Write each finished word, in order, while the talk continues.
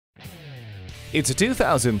It's a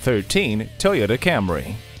 2013 Toyota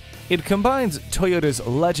Camry. It combines Toyota's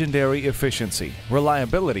legendary efficiency,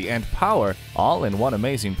 reliability, and power all in one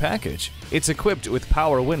amazing package. It's equipped with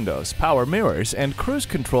power windows, power mirrors, and cruise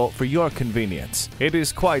control for your convenience. It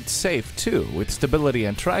is quite safe too, with stability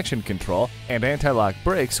and traction control and anti-lock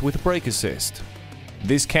brakes with brake assist.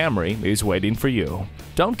 This Camry is waiting for you.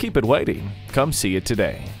 Don't keep it waiting. Come see it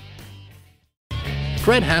today.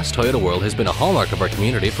 Fred Haas Toyota World has been a hallmark of our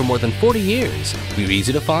community for more than 40 years. We're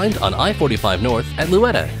easy to find on I-45 North at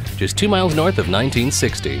Louetta, just 2 miles north of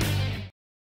 1960.